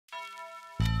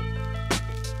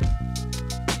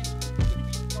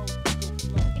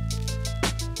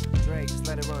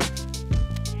let it run.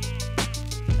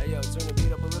 Hey yo, turn the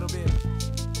beat up a little bit.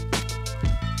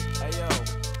 Hey yo,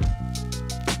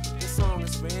 this song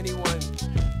is for anyone.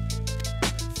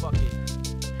 Fuck it.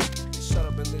 Just shut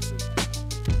up and listen.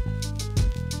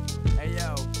 Hey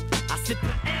yo, I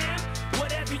simply am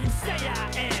whatever you say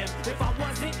I am. If I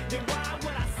wasn't, then why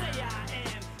would I say I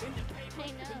am? In the paper,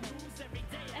 I know.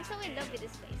 I'm so in love with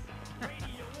this place.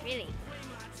 Really.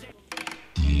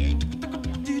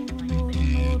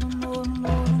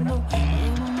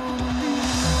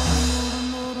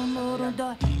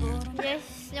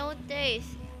 Yes, no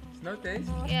taste. No taste?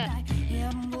 Yeah.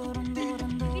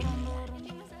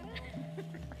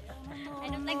 I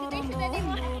don't like the taste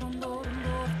anymore.